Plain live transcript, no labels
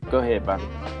Go ahead, Bobby.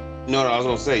 No, I was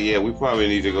gonna say, yeah, we probably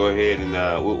need to go ahead and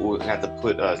we'll have to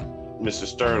put Mr.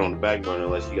 Stern on the back burner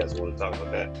unless you guys want to talk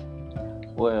about that.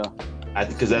 Well,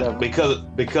 Because that's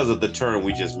because of the turn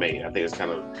we just made. I think it's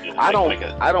kind of I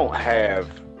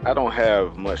don't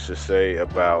have much to say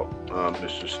about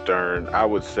Mr. Stern. I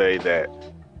would say that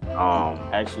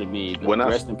actually, me, when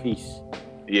rest in peace.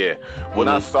 Yeah, when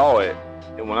I saw it,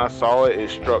 it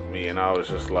struck me, and I was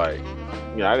just like,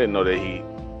 I didn't know that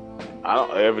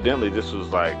evidently this was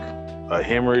like a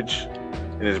hemorrhage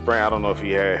in his brain. I don't know if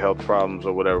he had health problems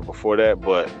or whatever before that,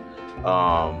 but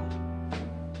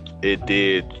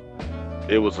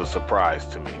it was a surprise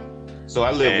to me. So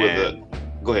I live with a.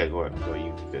 Go ahead.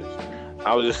 You finish.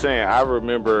 I was just saying, I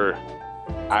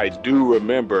do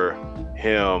remember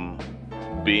him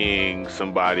being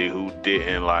somebody who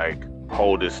didn't like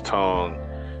hold his tongue.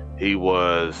 He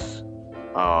was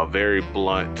very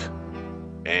blunt,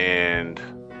 and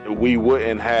we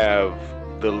wouldn't have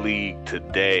the league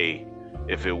today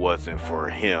if it wasn't for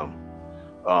him.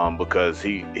 Because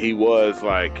he was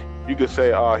like, you could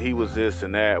say, oh, he was this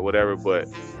and that, whatever, but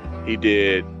he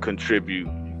did contribute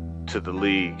to the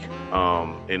league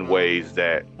in ways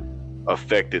that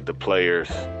affected the players.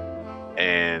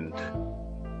 And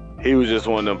he was just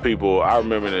one of them people. I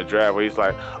remember in the draft where he's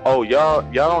like, oh, y'all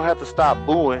don't have to stop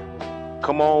booing.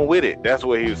 Come on with it. That's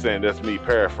what he was saying. That's me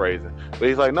paraphrasing. But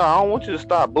he's like, no, I don't want you to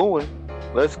stop booing.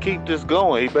 Let's keep this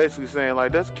going. He basically saying,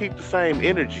 like, let's keep the same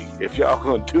energy if y'all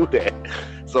gonna do that.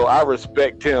 So I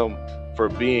respect him for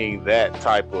being that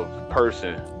type of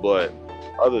person. But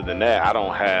other than that, I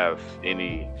don't have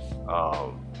any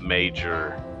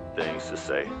major things to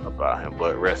say about him.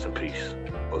 But rest in peace.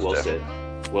 Well said.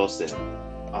 Well said.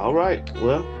 All right.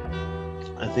 Well,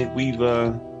 I think we've.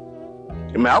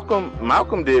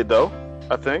 Malcolm did though.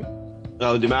 I think.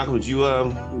 Oh, Malcolm, would you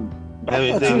have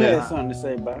anything? You had something to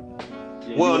say, Bobby.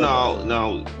 Yeah, well,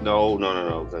 no.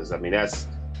 Because I mean, I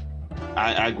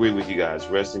agree with you guys.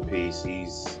 Rest in peace.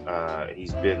 He's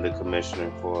been the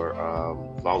commissioner for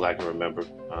as long as I can remember.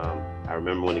 I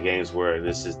remember when the games were.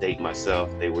 This is dating myself.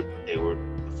 The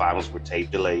finals were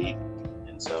tape delayed,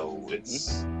 and so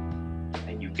it's.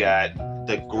 And you got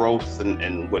the growth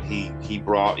and what he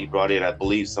brought in, I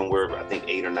believe, somewhere, I think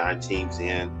 8 or 9 teams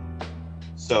in.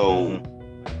 So,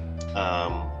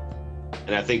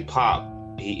 and I think Pop,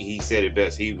 he said it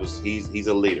best. He's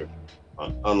a leader,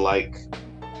 unlike,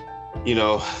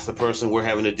 the person we're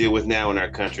having to deal with now in our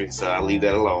country. So I leave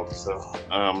that alone. So,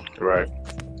 right.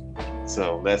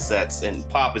 So that's and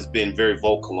Pop has been very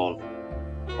vocal on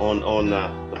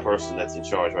the person that's in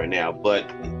charge right now, but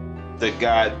the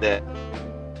guy that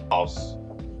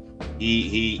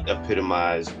he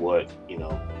epitomized what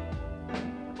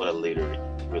a leader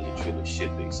really truly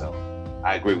should be. So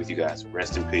I agree with you guys.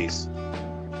 Rest in peace.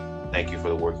 Thank you for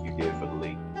the work you did for the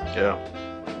league. Yeah.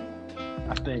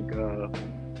 I think I'm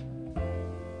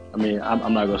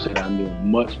not gonna say that I knew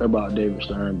much about David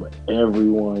Stern, but every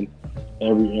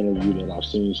interview that I've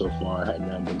seen so far had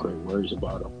nothing but great words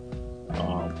about him.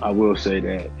 I will say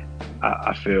that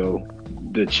I feel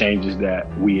the changes that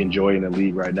we enjoy in the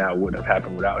league right now wouldn't have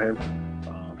happened without him.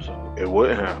 So it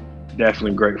wouldn't have.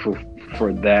 Definitely grateful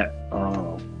for that.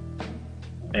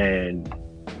 And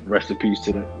rest in peace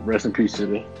to the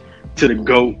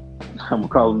GOAT. I'm gonna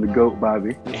call him the GOAT,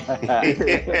 Bobby.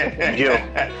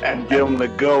 give him the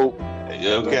GOAT.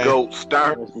 Okay. The GOAT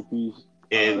Stern. Rest in peace.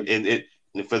 And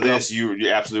for this, you're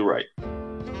absolutely right.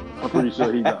 I'm pretty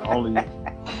sure he's the only,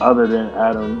 other than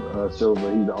Adam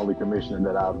Silver, he's the only commissioner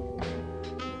that I've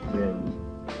been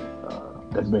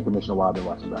that's been commissioner while I've been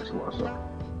watching basketball. So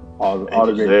all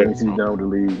the great things he's done with the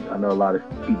league. I know a lot of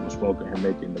people spoke of him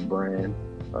making the brand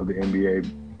of the NBA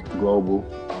global,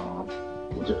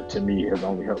 which to me has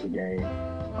only helped the game.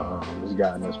 He's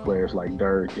gotten us players like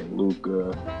Dirk and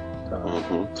Luka,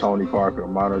 Tony Parker,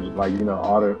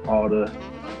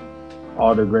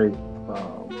 all the great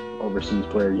overseas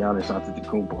players, Giannis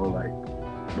Antetokounmpo, like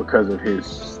because of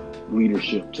his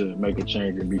leadership to make a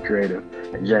change and be creative.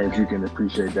 And James, you can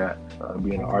appreciate that,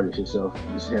 being an artist yourself,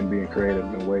 just him being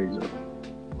creative in ways of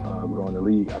growing the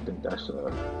league. I think that's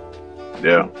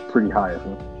pretty high of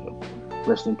him. So,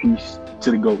 rest in peace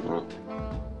to the GOAT.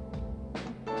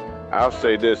 I'll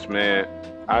say this, man.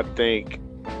 I think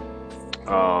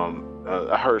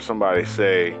I heard somebody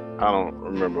say, I don't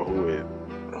remember who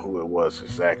it was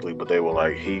exactly, but they were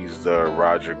like, he's the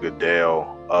Roger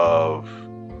Goodell of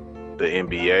the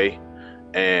NBA,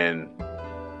 and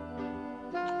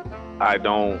I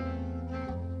don't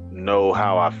know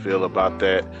how I feel about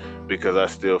that, because I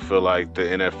still feel like the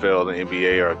NFL and the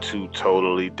NBA are two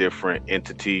totally different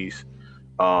entities.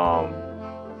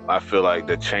 I feel like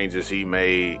the changes he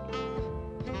made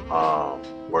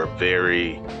were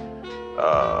very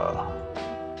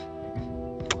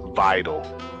vital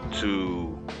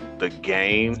to the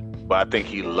game, but I think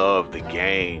he loved the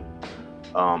game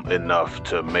enough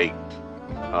to make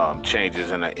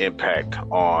changes and an impact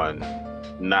on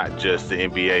not just the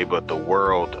NBA, but the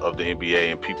world of the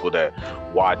NBA and people that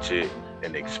watch it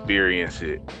and experience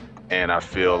it. And I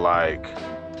feel like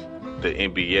the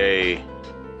NBA,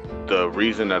 the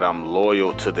reason that I'm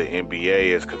loyal to the NBA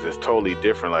is because it's totally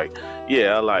different. Like,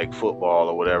 yeah, I like football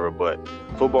or whatever, but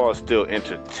football is still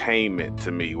entertainment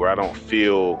to me, where I don't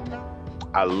feel,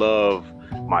 I love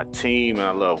my team and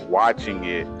I love watching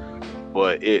it,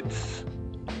 but it's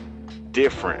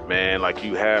different, man. Like,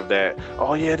 you have that,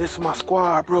 oh yeah, this is my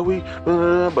squad, bro,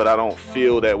 but I don't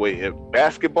feel that way. If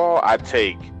basketball, I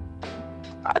take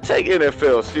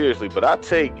NFL seriously, but I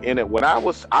take in it when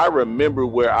I remember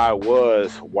where I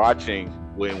was watching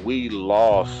when we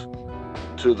lost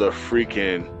to the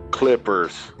freaking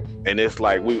Clippers. And it's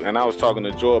like and I was talking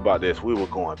to Joe about this. We were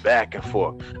going back and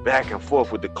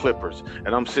forth with the Clippers.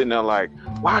 And I'm sitting there like,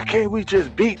 why can't we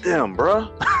just beat them, bro?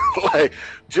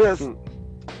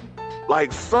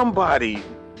 Like somebody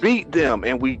beat them,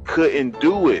 and we couldn't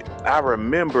do it. I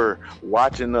remember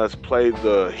watching us play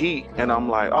the Heat, and I'm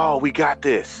like, oh, we got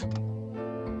this.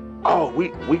 Oh,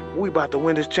 we about to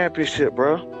win this championship,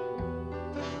 bro.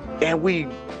 And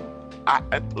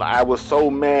I was so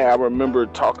mad. I remember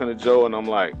talking to Joe, and I'm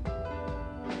like,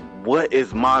 what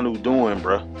is Manu doing,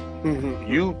 bro?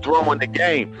 You throwing the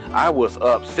game. I was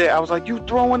upset. I was like, you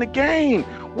throwing the game.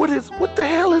 What the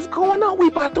hell is going on? We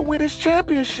about to win this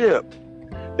championship.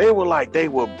 They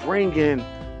were bringing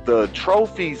the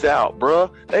trophies out,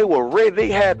 bro. They were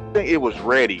ready. It was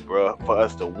ready, bro, for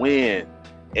us to win.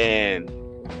 And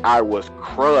I was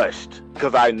crushed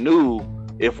because I knew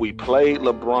if we played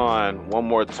LeBron one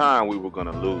more time, we were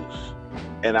gonna lose.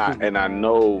 And I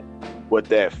know what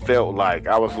that felt like.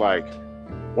 I was like,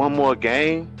 one more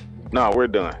game? No, we're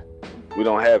done. We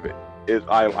don't have it.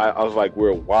 I was like,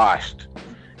 we're washed.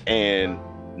 And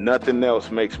nothing else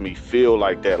makes me feel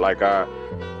like that. Like, I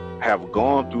have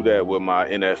gone through that with my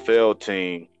NFL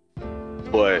team,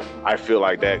 but I feel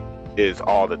like that is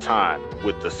all the time.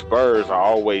 With the Spurs, I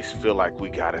always feel like we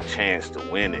got a chance to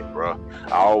win it, bro.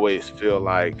 I always feel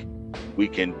like we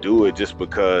can do it just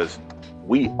because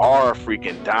we are a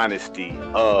freaking dynasty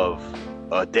of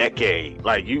a decade.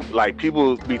 Like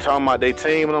people be talking about their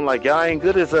team, and I'm like, y'all ain't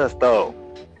good as us though.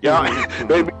 Y'all,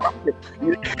 they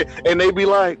be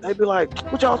like,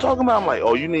 what y'all talking about? I'm like,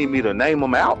 oh, you need me to name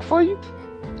them out for you?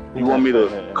 You want me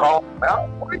to call them out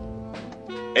for you?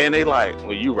 And they like,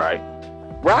 well, you right.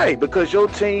 Right, because your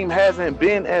team hasn't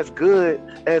been as good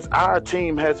as our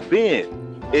team has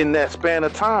been in that span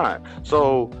of time.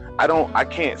 So I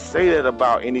can't say that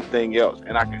about anything else.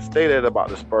 And I can say that about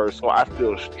the Spurs. So I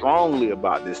feel strongly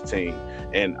about this team.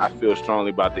 And I feel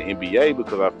strongly about the NBA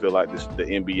because I feel like the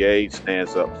NBA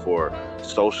stands up for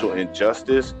social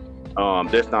injustice.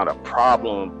 There's not a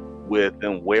problem with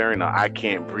them wearing an I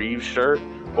Can't Breathe shirt,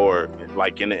 or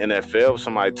like in the NFL, if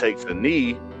somebody takes a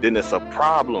knee, then it's a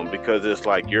problem because it's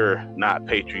like you're not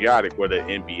patriotic, where the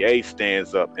NBA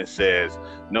stands up and says,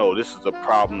 no, this is a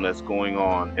problem that's going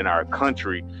on in our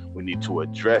country. We need to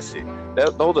address it.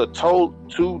 Those are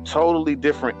two totally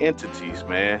different entities,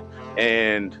 man.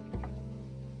 And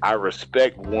I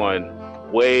respect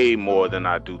one way more than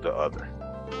I do the other.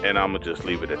 And I'm going to just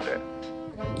leave it at that.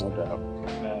 No doubt.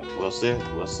 Well said.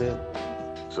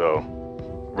 So,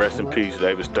 rest in peace,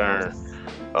 David Stern.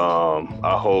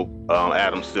 I hope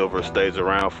Adam Silver stays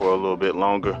around for a little bit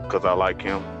longer because I like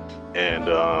him. And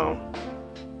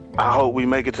I hope we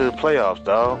make it to the playoffs,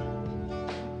 dog.